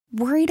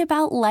Worried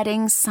about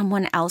letting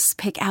someone else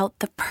pick out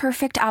the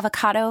perfect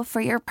avocado for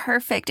your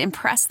perfect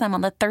impress them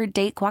on the third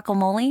date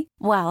guacamole?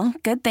 Well,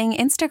 good thing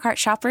Instacart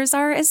shoppers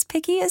are as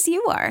picky as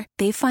you are.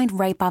 They find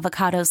ripe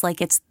avocados like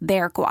it's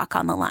their guac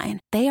on the line.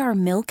 They are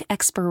milk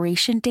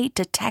expiration date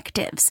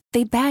detectives.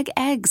 They bag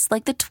eggs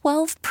like the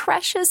 12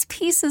 precious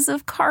pieces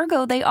of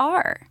cargo they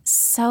are.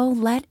 So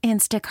let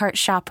Instacart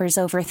shoppers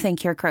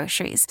overthink your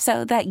groceries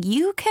so that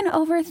you can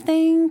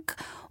overthink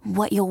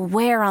what you'll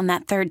wear on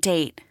that third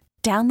date.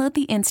 Download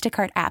the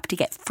Instacart app to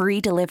get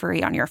free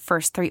delivery on your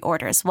first 3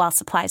 orders while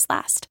supplies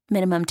last.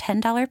 Minimum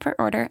 $10 per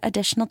order.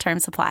 Additional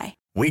terms apply.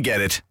 We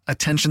get it.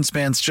 Attention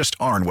spans just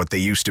aren't what they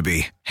used to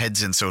be.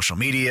 Heads in social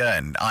media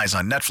and eyes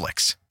on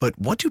Netflix. But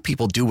what do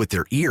people do with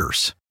their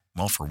ears?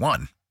 Well, for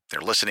one, they're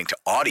listening to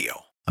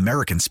audio.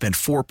 Americans spend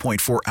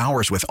 4.4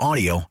 hours with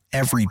audio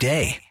every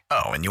day.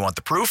 Oh, and you want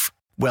the proof?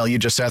 Well, you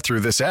just sat through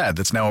this ad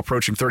that's now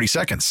approaching 30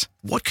 seconds.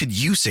 What could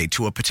you say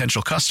to a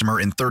potential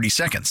customer in 30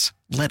 seconds?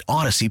 Let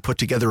Odyssey put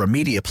together a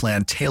media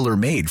plan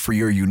tailor-made for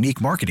your unique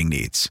marketing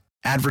needs.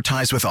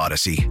 Advertise with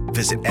Odyssey.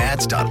 Visit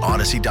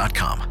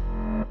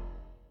ads.odyssey.com.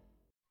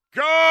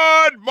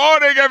 Good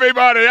morning,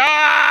 everybody.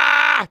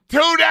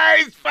 2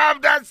 days from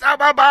the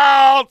Super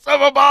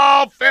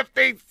Bowl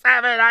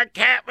 57. I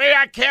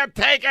can't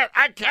take it.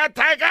 I can't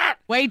take it.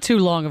 Way too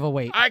long of a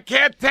wait. I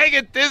can't take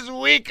it. This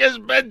week has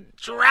been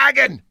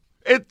dragging.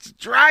 It's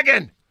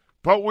dragging.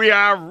 But we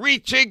are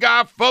reaching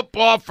our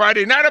football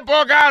Friday night.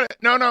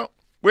 No.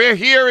 We're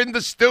here in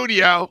the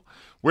studio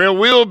where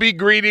we'll be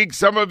greeting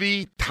some of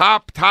the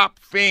top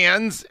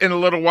fans in a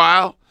little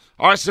while.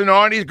 Arson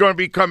Arnie's going to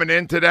be coming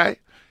in today.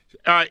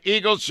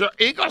 Eagle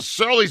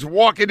Shirley's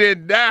walking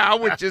in now,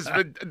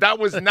 that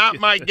was not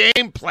my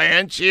game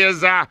plan.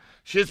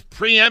 She's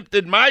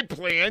preempted my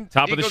plan.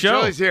 Top of the show.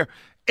 Shirley's here.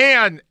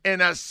 And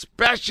in a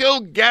special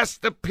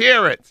guest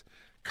appearance,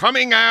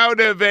 coming out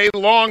of a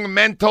long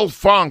mental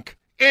funk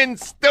in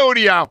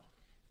studio,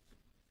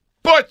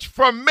 Butch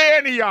from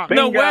Manioc.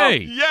 No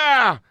way.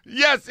 Yeah.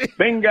 Yes.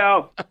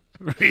 Bingo.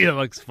 Rhea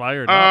looks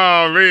fired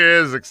up. Oh,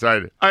 Rhea is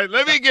excited. All right,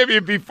 let me give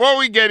you, before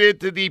we get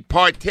into the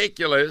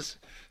particulars,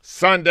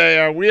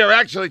 Sunday, we are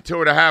actually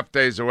 2.5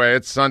 days away.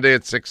 It's Sunday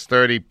at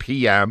 6:30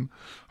 p.m.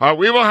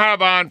 We will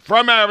have on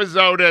from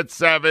Arizona at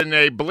 7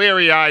 a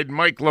bleary-eyed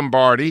Mike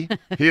Lombardi.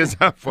 He is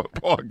a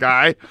football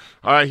guy.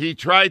 He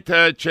tried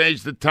to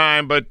change the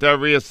time, but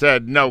Rhea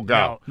said no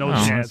go. No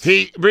chance.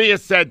 Rhea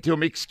said to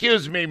him,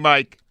 "Excuse me,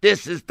 Mike,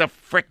 this is the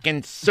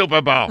frickin'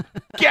 Super Bowl.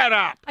 Get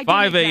up."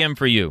 5 a.m.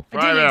 for you.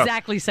 I didn't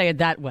exactly say it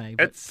that way.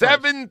 At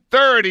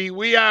 7:30,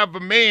 we have a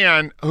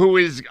man who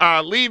is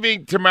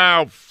leaving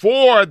tomorrow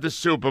for the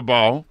Super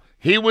Bowl.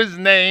 He was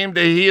named,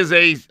 he is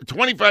a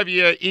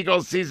 25-year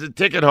Eagles season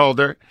ticket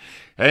holder,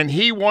 and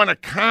he won a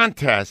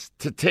contest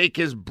to take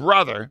his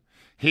brother.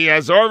 He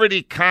has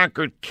already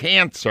conquered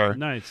cancer.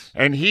 Nice.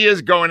 And he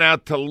is going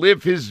out to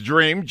live his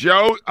dream.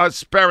 Joe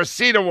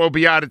Sparacito will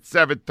be out at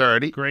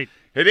 7:30. Great.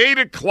 At 8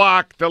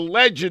 o'clock, the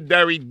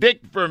legendary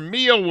Dick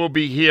Vermeil will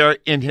be here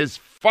in his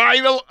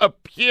final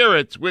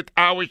appearance with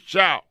our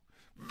show.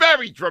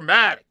 Very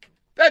dramatic.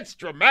 That's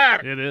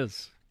dramatic. It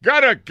is.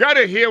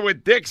 Gotta hear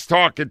what Dick's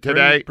talking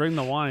today. Bring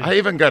the wine. I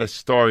even got a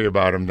story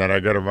about him that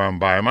I got to run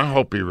by him. I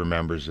hope he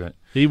remembers it.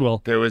 He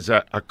will. There was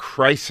a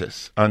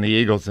crisis on the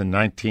Eagles in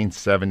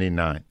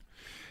 1979,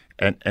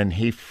 and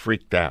he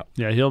freaked out.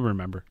 Yeah, he'll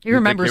remember. He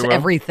remembers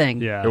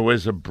everything. Yeah. There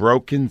was a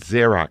broken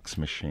Xerox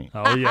machine.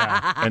 Oh,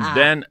 yeah. And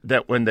then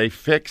that when they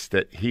fixed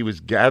it, he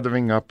was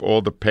gathering up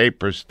all the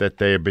papers that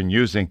they had been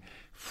using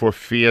for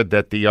fear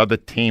that the other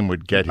team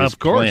would get his Of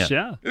course,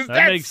 plan. yeah. Is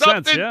That makes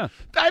sense, something? yeah.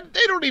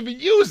 They don't even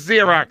use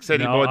Xerox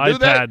anymore, No, do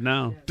they? iPad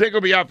now. Dick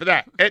will be out for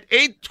that. At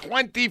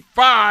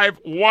 8:25,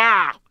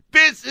 wow,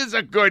 this is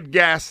a good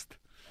guest.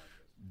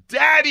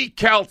 Daddy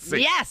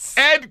Kelsey. Yes.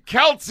 Ed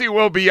Kelsey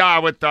will be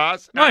on with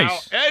us.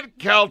 Nice. Now, Ed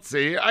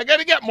Kelsey, I got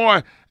to get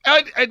more.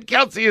 Ed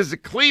Kelsey is a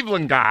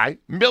Cleveland guy,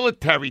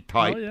 military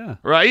type, Oh, yeah.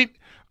 right?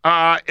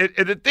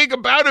 And the thing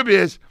about him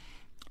is,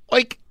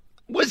 like,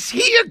 was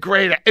he a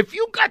great? If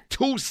you got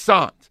two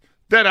sons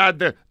that are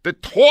the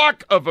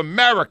talk of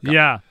America,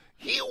 Yeah.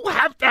 you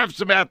have to have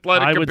some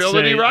athletic I would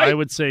ability, say, right? I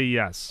would say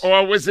yes.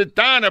 Or was it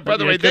Donna? By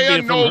the Yeah, way, it could they be are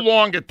from no her-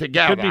 longer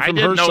together. Could be I from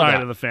didn't her know side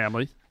that. of the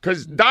family.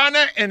 Because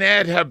Donna and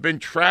Ed have been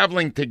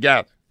traveling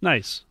together.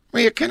 Nice.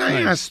 Mia, can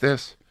I Nice. ask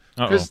this?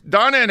 Uh-oh. Because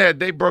Donna and Ed,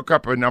 they broke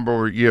up a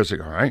number of years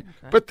ago, right?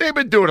 Okay. But they've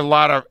been doing a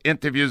lot of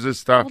interviews and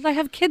stuff. Well, they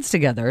have kids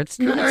together. It's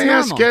Can normal. I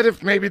ask Ed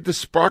if maybe the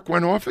spark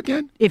went off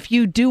again? If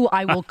you do,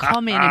 I will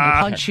come in and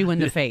punch you in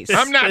the face.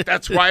 I'm not.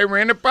 That's why I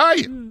ran it by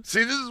you.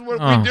 See, this is what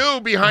we do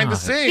behind the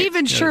scenes.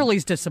 Even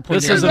Shirley's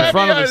disappointed. This is in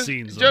front of the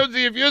scenes, though.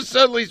 Josie, if you're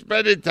suddenly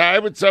spending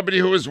time with somebody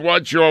who was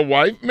once your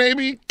wife,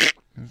 maybe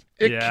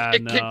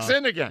it no. kicks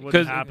in again.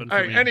 Wouldn't happen for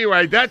All right, me.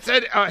 anyway, that's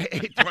it.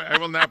 I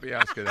will not be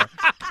asking that.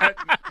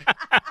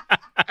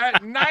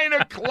 At 9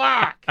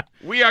 o'clock,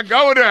 we are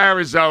going to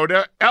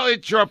Arizona.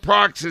 Elliot Shaw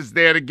Parks is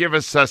there to give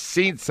us a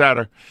scene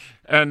setter.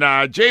 And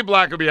Jay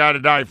Black will be out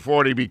at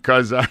 9:40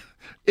 because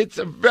it's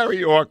a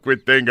very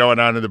awkward thing going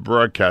on in the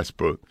broadcast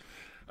booth.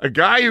 a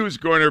guy who's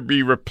going to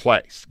be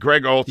replaced.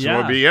 Greg Olson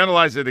will be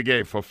analyzing the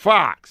game for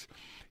Fox.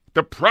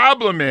 The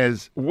problem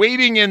is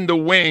waiting in the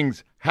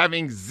wings,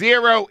 having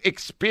zero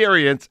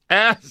experience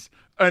as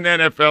an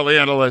NFL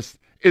analyst,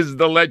 is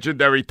the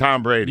legendary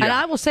Tom Brady. And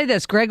I will say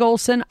this, Greg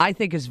Olson, I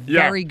think is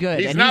very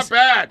good. He's not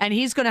bad. And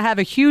he's going to have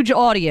a huge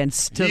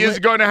audience. He is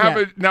going to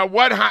have now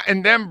what?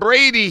 And then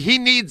Brady, he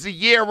needs a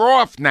year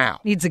off now.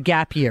 Needs a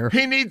gap year.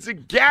 He needs a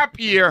gap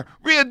year.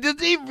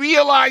 Does he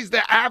realize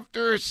that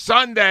after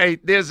Sunday,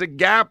 there's a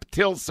gap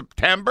till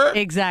September?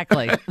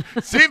 Exactly.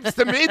 Seems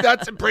to me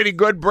that's a pretty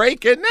good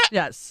break, isn't it?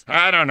 Yes.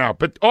 I don't know.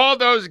 But all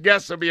those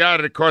guests will be out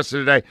of the course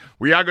of the day.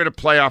 We are going to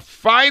play our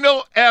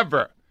final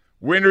ever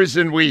Winners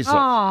and Weasels.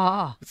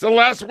 Aww. It's the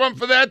last one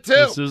for that, too.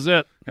 This is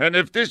it. And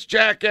if this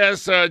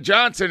jackass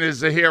Johnson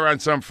is here on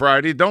some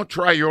Friday, don't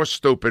try your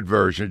stupid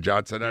version,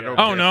 Johnson. I don't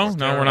care. No,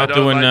 we're not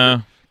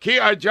doing...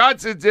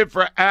 Johnson's in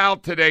for Al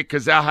today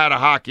because Al had a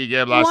hockey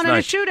game last night. Won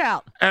a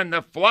shootout. And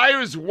the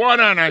Flyers won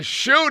on a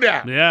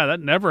shootout. Yeah, that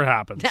never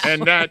happens.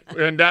 and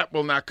that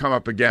will not come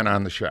up again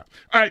on the show.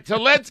 All right, so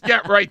let's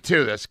get right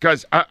to this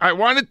because I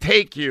want to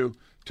take you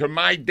to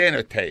my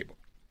dinner table.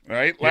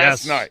 Right,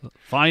 last night.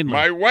 Finally.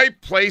 My wife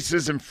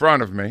places in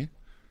front of me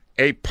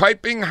a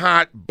piping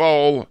hot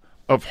bowl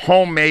of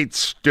homemade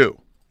stew.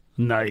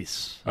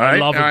 Nice. Right? I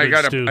love a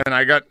good stew.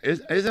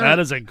 That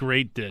is a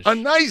great dish. A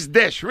nice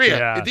dish, Rhea.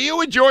 Yeah. Do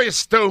you enjoy a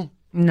stew?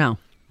 No.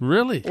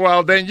 Really?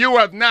 Well, then you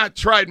have not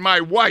tried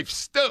my wife's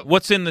stew.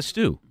 What's in the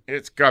stew?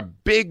 It's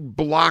got big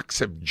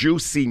blocks of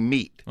juicy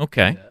meat.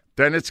 Okay.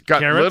 Then it's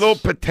got Carrots? little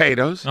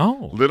potatoes,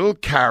 little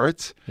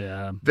carrots.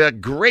 Yeah. The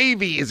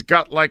gravy has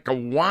got like a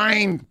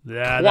wine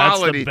that's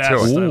quality the best.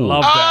 to it. I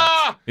love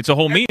that. It's a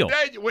whole meal.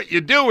 Then what you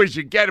do is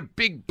you get a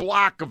big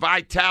block of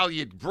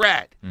Italian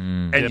bread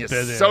and you Dip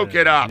it soak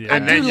it up, Yeah.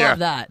 and then love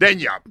that. then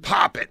you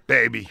pop it,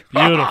 baby.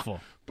 Beautiful.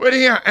 But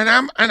here, and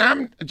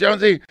I'm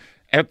Jonesy.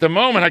 At the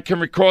moment, I can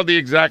recall the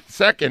exact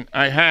second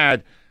I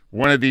had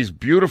one of these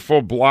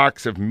beautiful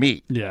blocks of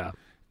meat. Yeah.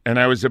 And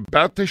I was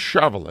about to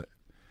shovel it.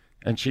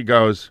 And she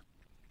goes,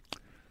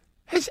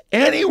 has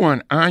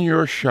anyone on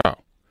your show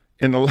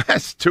in the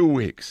last 2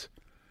 weeks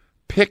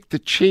picked the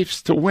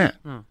Chiefs to win?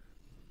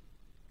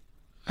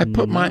 I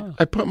put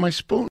my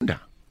spoon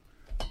down.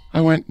 I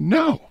went,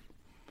 no.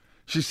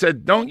 She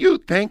said, don't you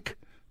think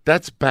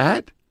that's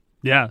bad?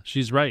 Yeah,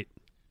 she's right.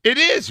 It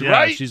is, Yeah,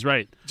 right? she's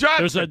right. Johnson,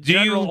 there's a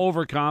general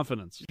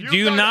overconfidence. Do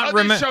you not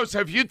remember? Shows,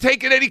 have you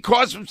taken any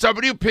calls from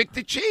somebody who picked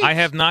the Chiefs? I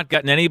have not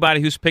gotten anybody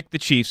who's picked the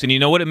Chiefs. And you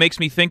know what it makes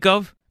me think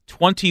of?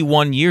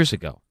 21 years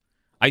ago.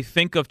 I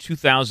think of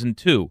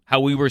 2002, how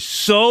we were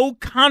so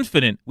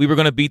confident we were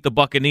going to beat the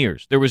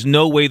Buccaneers. There was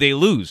no way they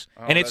lose.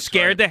 And it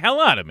scared the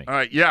hell out of me. All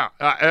right, yeah.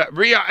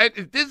 Rhea,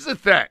 this is the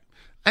thing.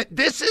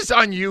 This is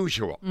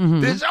unusual.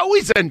 There's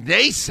always a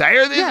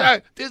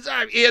naysayer. There's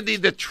Andy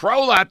the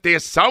troll out there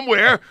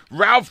somewhere.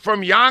 Ralph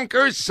from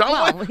Yonkers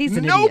somewhere. Well, he's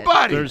an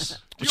nobody. There's-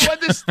 Do you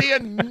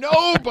understand?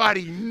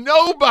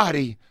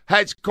 Nobody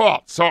has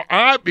called. So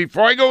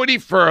before I go any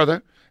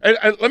further, and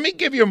let me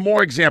give you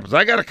more examples.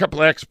 I got a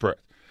couple of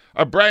experts.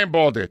 Brian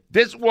Balder.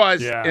 This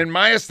was, in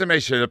my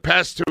estimation, the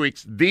past 2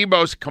 weeks, the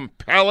most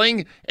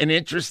compelling and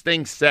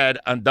interesting said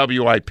on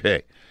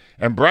WIP.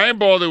 And Brian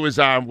Balder was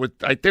on with,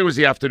 I think it was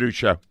the afternoon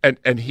show,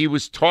 and he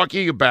was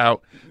talking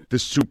about the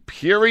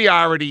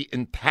superiority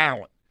in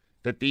talent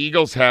that the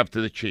Eagles have to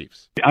the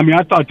Chiefs. I mean,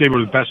 I thought they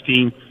were the best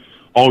team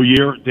all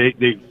year.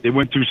 They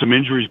went through some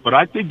injuries, but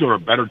I think they're a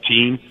better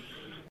team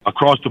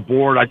across the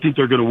board. I think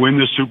they're going to win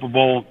this Super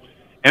Bowl.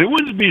 And it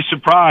wouldn't be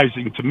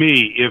surprising to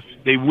me if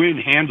they win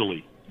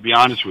handily, to be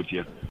honest with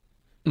you.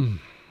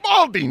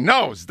 Baldy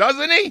knows,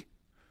 doesn't he?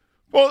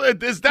 Well,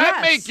 does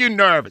that make you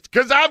nervous?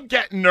 Because I'm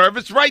getting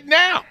nervous right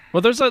now.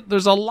 Well, there's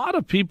a lot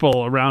of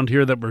people around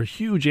here that were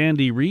huge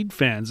Andy Reid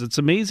fans. It's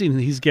amazing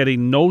he's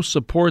getting no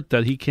support,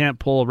 that he can't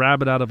pull a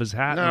rabbit out of his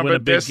hat and win a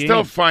big game. But they're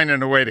still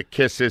finding a way to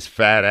kiss his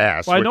fat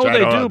ass. Well, I know they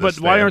do, understand. but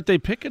why aren't they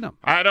picking him?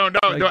 I don't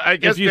know. I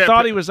guess if you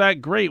thought he was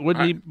that great,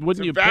 wouldn't you pick him?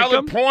 It's a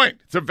valid point.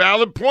 It's a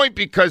valid point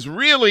because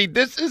really,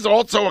 this is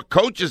also a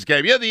coach's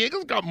game. Yeah, the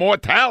Eagles got more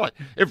talent.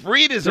 If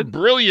Reid is a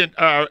brilliant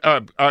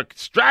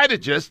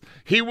strategist,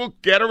 he will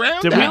get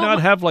around. Did we not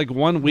have like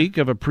 1 week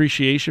of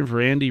appreciation for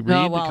Andy Reid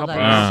a couple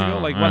months ago?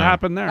 Like, what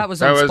happened there? That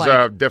was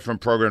a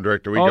different program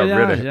director. We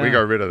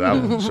got rid of that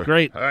one. It's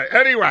great. All right,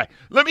 anyway,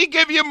 let me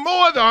give you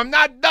more, though. I'm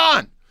not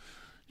done.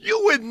 You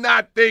would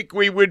not think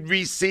we would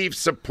receive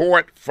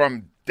support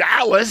from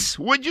Dallas,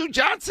 would you,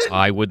 Johnson?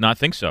 I would not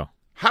think so.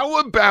 How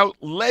about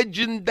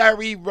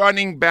legendary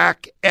running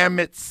back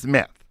Emmitt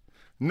Smith?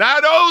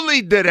 Not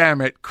only did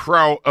Emmitt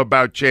crow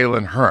about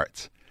Jalen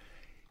Hurts,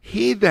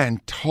 he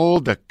then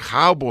told the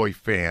Cowboy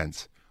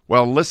fans,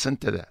 well, listen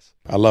to this.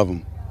 I love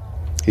him.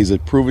 He's a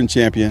proven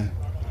champion.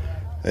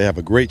 They have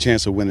a great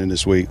chance of winning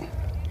this week,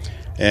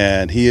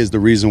 and he is the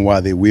reason why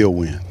they will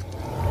win.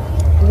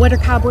 What are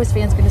Cowboys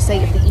fans going to say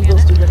if the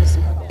Eagles do win the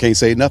Super Bowl? Can't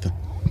say nothing.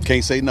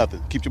 Can't say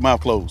nothing. Keep your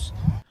mouth closed.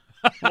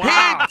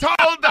 Wow. He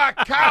told the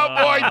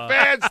Cowboy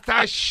fans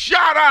to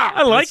shut up.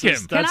 I like him.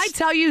 Can I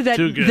tell you that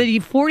too good. the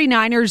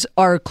 49ers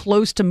are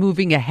close to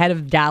moving ahead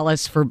of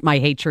Dallas for my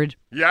hatred?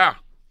 Yeah.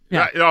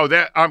 Yeah.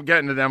 I'm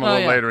getting to them a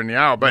little later in the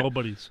hour. But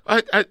Nobody's.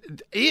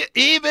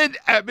 even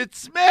Emmitt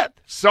Smith.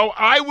 So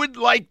I would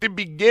like to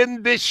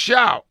begin this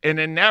show in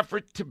an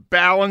effort to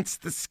balance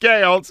the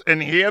scales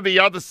and hear the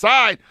other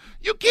side.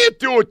 You can't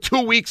do it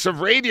 2 weeks of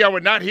radio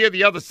and not hear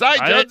the other side,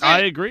 Jonesy. I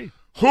agree.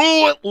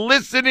 Who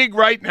listening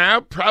right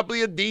now,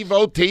 probably a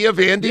devotee of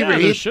Andy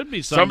Reid. There should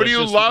be somebody that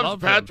who just loves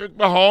love him. Patrick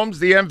Mahomes,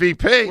 the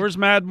MVP. Where's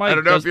Mad Mike? I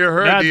don't know if you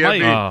heard Mad the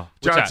Mike. MVP.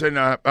 Johnson,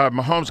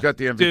 Mahomes got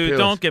the MVP. Dude,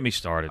 don't get me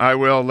started. I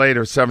will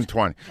later,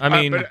 7:20.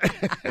 I mean,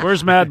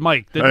 Where's Mad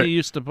Mike? Didn't he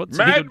used to put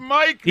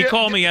Mike? he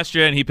called me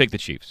yesterday and he picked the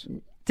Chiefs.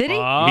 Did he? He did,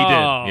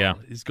 yeah.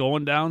 He's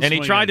going down. And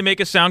he tried to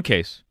make a sound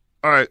case.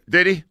 All right,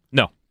 did he?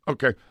 No.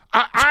 Okay.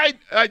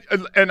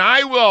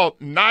 I will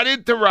not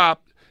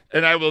interrupt,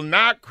 and I will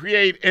not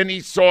create any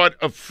sort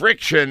of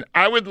friction.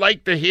 I would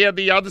like to hear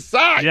the other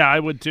side. Yeah, I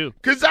would too.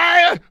 Because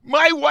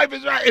my wife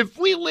is right. If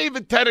we leave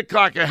at 10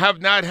 o'clock and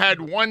have not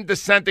had one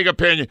dissenting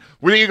opinion,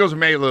 the Eagles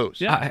may lose.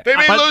 Yeah. They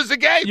may But lose the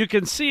game. You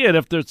can see it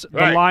if there's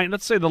Right. the line.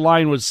 Let's say the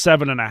line was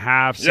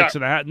 7.5,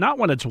 6.5. Not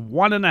when it's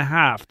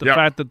 1.5. The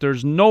fact that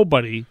there's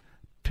nobody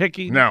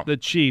picking the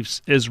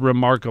Chiefs is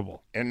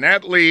remarkable. And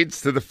that leads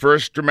to the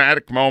first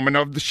dramatic moment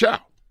of the show.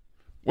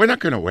 We're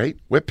not going to wait.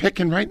 We're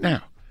picking right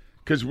now.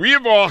 Because we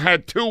have all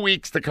had 2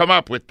 weeks to come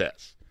up with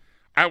this.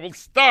 I will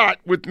start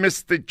with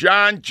Mr.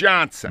 John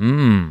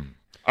Johnson.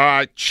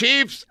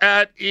 Chiefs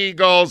at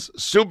Eagles,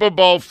 Super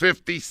Bowl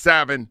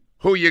 57.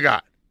 Who you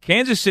got?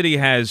 Kansas City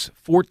had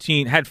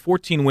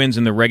 14 wins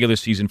in the regular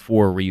season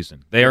for a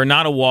reason. They are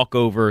not a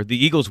walkover. The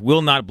Eagles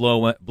will not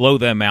blow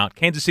them out.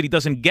 Kansas City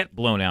doesn't get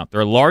blown out.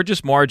 Their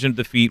largest margin of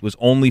defeat was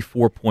only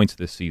 4 points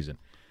this season.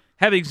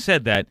 Having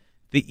said that,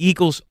 the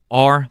Eagles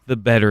are the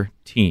better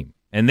team.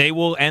 And they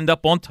will end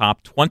up on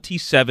top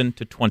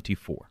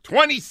 27-24.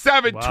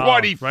 27-24. Wow,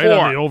 right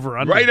on the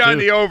over-under. Right on too.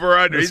 the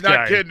over-under. This He's not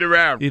guy, kidding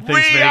around. he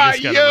thinks Vegas got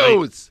it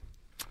right.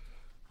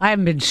 I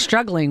have been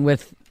struggling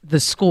with the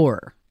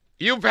score.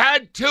 You've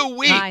had 2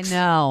 weeks. I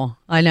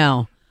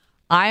know.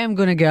 I am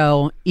going to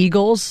go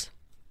Eagles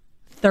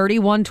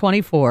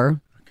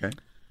 31-24. Okay.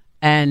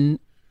 And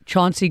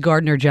Chauncey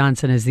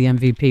Gardner-Johnson is the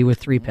MVP with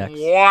 3 picks.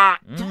 What?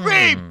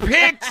 3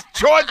 picks?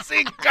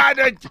 Chauncey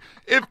Gardner.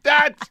 If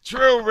that's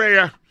true,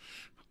 Rhea,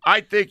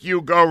 I think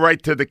you go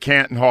right to the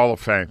Canton Hall of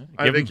Fame.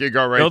 I think you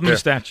go right build there. him a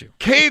statue.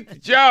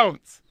 Keith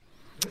Jones.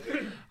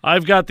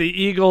 I've got the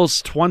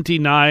Eagles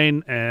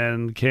 29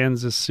 and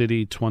Kansas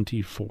City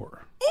 24.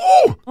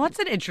 Ooh! Well, that's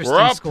an interesting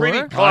We're all score. pretty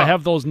Well, close. I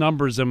have those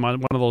numbers in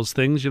one of those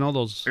things,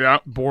 those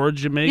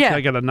boards you make. Yeah.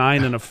 I got a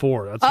 9 and a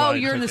 4. That's why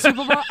You're in the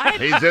Super Bowl?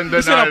 He's in the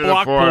He's in a 9 and the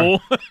block 4.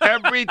 pool.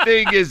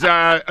 Everything is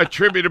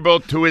attributable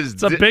to his.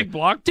 It's a big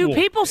block Do pool.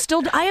 people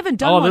still I haven't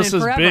done one this in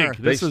is forever. big.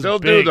 They This is still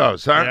big. do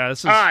those, huh? Yeah, this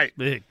is All right.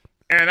 big.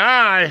 And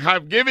I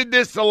have given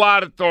this a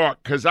lot of thought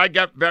because I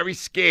got very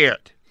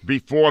scared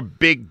before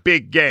big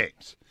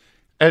games.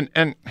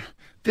 And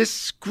this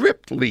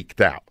script leaked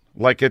out,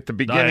 like at the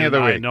beginning of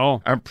the week. I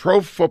know. On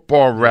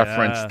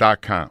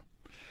ProFootballReference.com.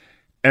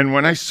 And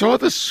when I saw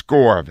the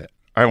score of it,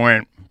 I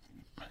went,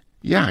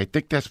 yeah, I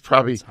think that's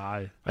probably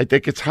high. I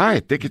think it's high. I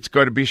think it's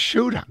going to be a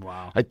shootout.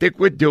 Wow. I think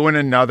we're doing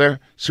another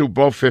Super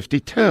Bowl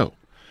 52.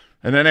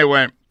 And then I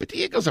went, but the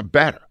Eagles are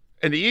better.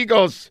 And the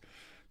Eagles,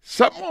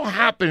 something will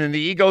happen, and the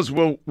Eagles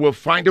will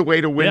find a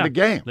way to win Yeah, the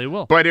game. they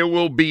will. But it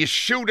will be a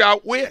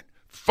shootout win.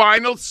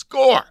 Final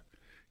score,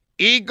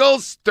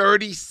 Eagles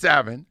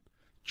 37,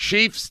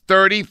 Chiefs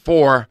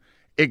 34,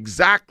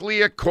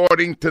 exactly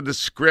according to the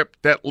script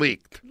that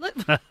leaked. What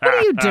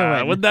are you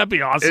doing? Wouldn't that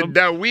be awesome? And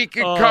that we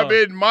could come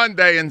in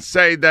Monday and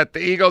say that the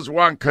Eagles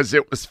won because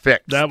it was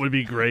fixed. That would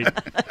be great.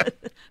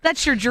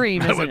 That's your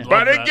dream, isn't it?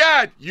 But love that.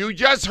 again, you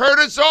just heard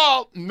us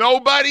all.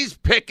 Nobody's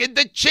picking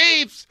the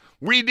Chiefs.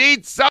 We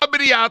need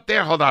somebody out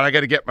there. Hold on, I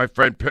got to get my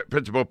friend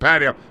Principal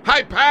Patty.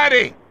 Hi,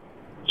 Patty.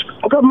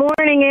 Good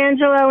morning,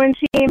 Angelo and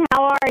team.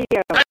 How are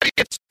you? Patty,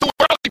 it's too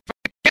early for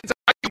the kids.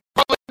 Are you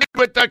pulling in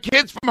with the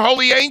kids from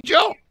Holy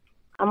Angel?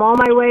 I'm on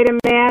my way to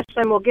Mass,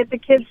 and we'll get the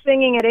kids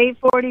singing at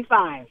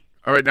 8:45.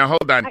 All right, now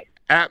hold on.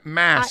 At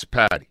Mass,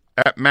 Patty.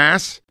 At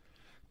Mass,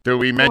 do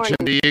we mention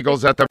the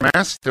Eagles at the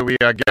Mass? Do we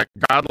get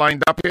God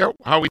lined up here?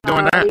 How are we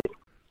doing that?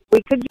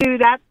 We could do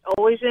that.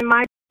 Always in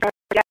my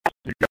yes.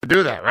 You got to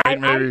do that, right? I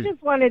Maybe.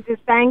 just wanted to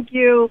thank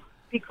you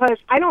because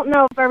I don't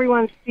know if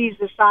everyone sees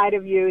the side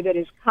of you that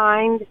is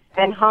kind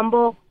and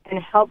humble and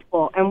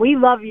helpful. And we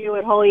love you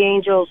at Holy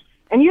Angels.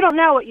 And you don't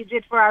know what you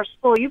did for our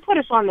school. You put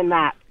us on the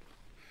map.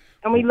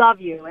 And we love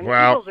you. And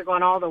the Eagles are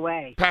going all the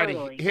way. Patty,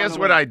 totally, here's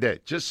what I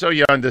did. Just so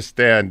you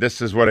understand, this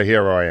is what a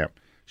hero I am.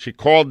 She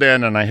called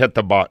in and I hit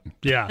the button.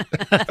 Yeah.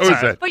 That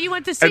was it. But you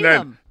went to see And then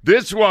them.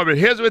 this woman,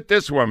 here's what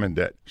this woman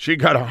did. She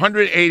got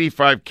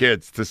 185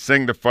 kids to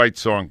sing the fight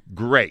song.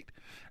 Great.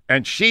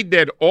 And she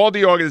did all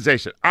the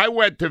organization. I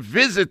went to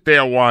visit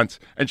there once,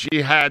 and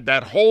she had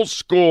that whole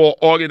school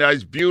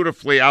organized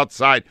beautifully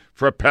outside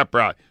for a pep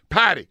rally.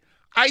 Patty,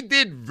 I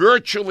did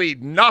virtually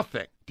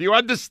nothing. Do you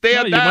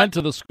understand No, that? you went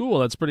to the school.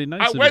 That's pretty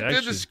nice. I of went you, to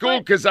actually. the school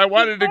because I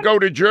wanted to go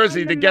to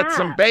Jersey to get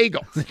some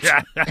bagels.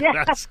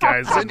 This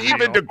guy's And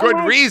even a good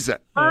reason.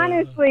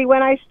 Honestly,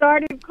 when I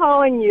started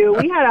calling you,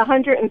 we had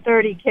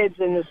 130 kids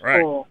in the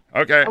school.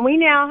 Right. Okay. And we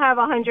now have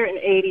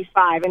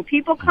 185. And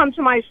people come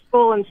to my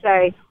school and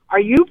say, "Are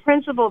you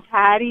Principal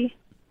Patty?"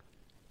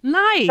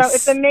 Nice. So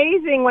it's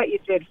amazing what you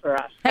did for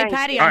us. Hey, Thank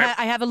Patty, you.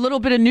 I have a little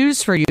bit of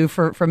news for you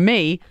from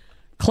me.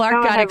 Clark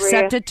Go got ahead, Rhea.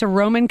 accepted to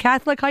Roman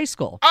Catholic High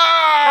School.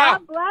 Ah!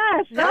 God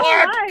bless. All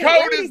Clark right,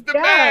 Coat way is to the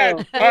go. man.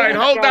 All right, Way to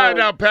hold go. on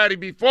now, Patty.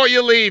 Before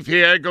you leave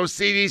here, go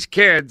see these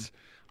kids.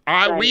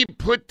 Right. We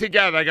put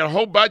together, I got a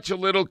whole bunch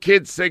of little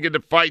kids singing the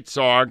fight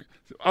song.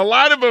 A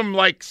lot of them,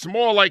 like,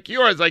 small like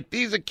yours. Like,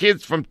 these are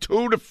kids from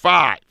 2 to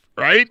 5,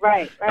 right?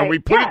 Right. And we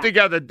put Yeah. it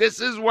together.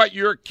 This is what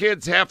your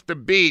kids have to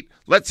beat.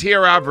 Let's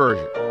hear our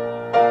version.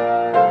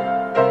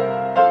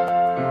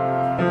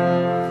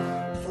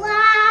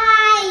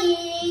 Fly,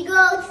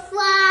 Eagles,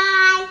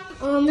 fly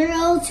on the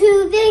road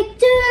to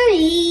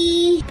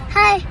victory.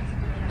 Hi,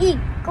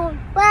 Eagles,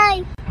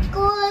 fly.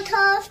 Score a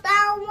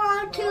touchdown,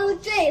 1, 2,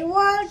 3,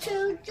 1,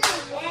 2,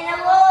 3. And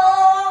a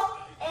roll,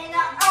 and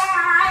a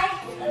eye.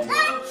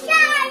 Let's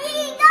shine,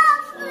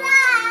 Eagles,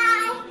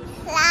 fly.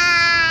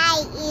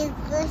 Fly,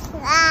 Eagles,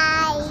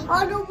 fly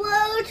on the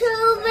road to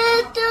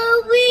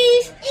victory.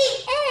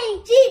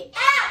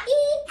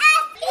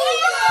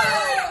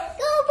 EAGLES.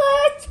 Go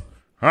Birds!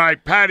 All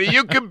right, Patty,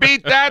 you can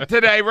beat that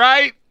today,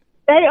 right?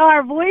 They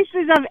are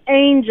voices of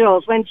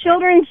angels. When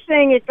children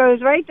sing, it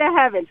goes right to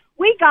heaven.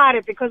 We got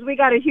it because we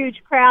got a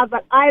huge crowd,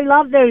 but I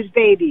love those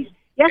babies.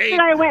 Yesterday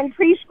I went in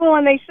preschool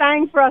and they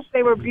sang for us.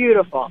 They were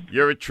beautiful.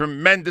 You're a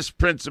tremendous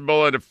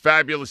principal and a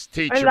fabulous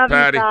teacher, I love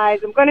Patty. you guys.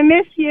 I'm going to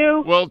miss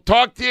you. We'll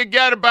talk to you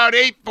again about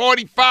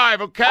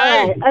 8:45, okay?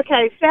 All right.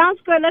 Okay,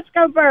 sounds good. Let's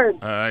go Birds.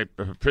 All right,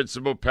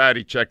 Principal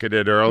Patty checking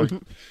in early.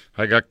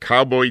 I got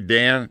Cowboy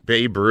Dan,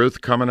 Babe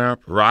Ruth coming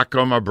up,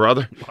 Rocco, my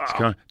brother,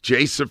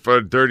 Jason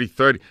for Dirty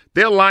 30.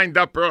 They're lined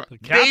up early.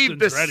 Dave,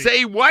 the ready.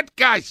 Say What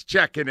guy's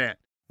checking in.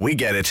 We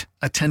get it.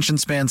 Attention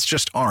spans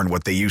just aren't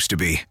what they used to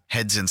be.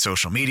 Heads in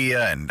social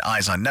media and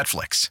eyes on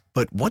Netflix.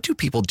 But what do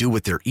people do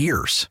with their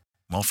ears?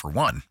 Well, for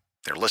one,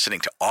 they're listening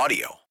to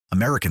audio.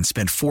 Americans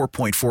spend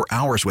 4.4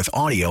 hours with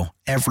audio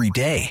every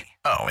day.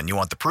 Oh, and you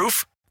want the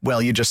proof?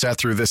 Well, you just sat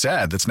through this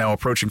ad that's now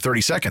approaching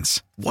 30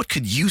 seconds. What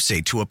could you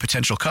say to a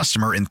potential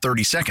customer in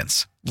 30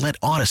 seconds? Let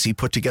Odyssey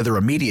put together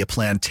a media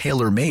plan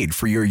tailor-made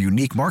for your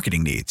unique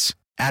marketing needs.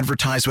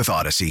 Advertise with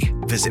Odyssey.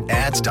 Visit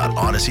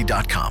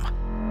ads.odyssey.com.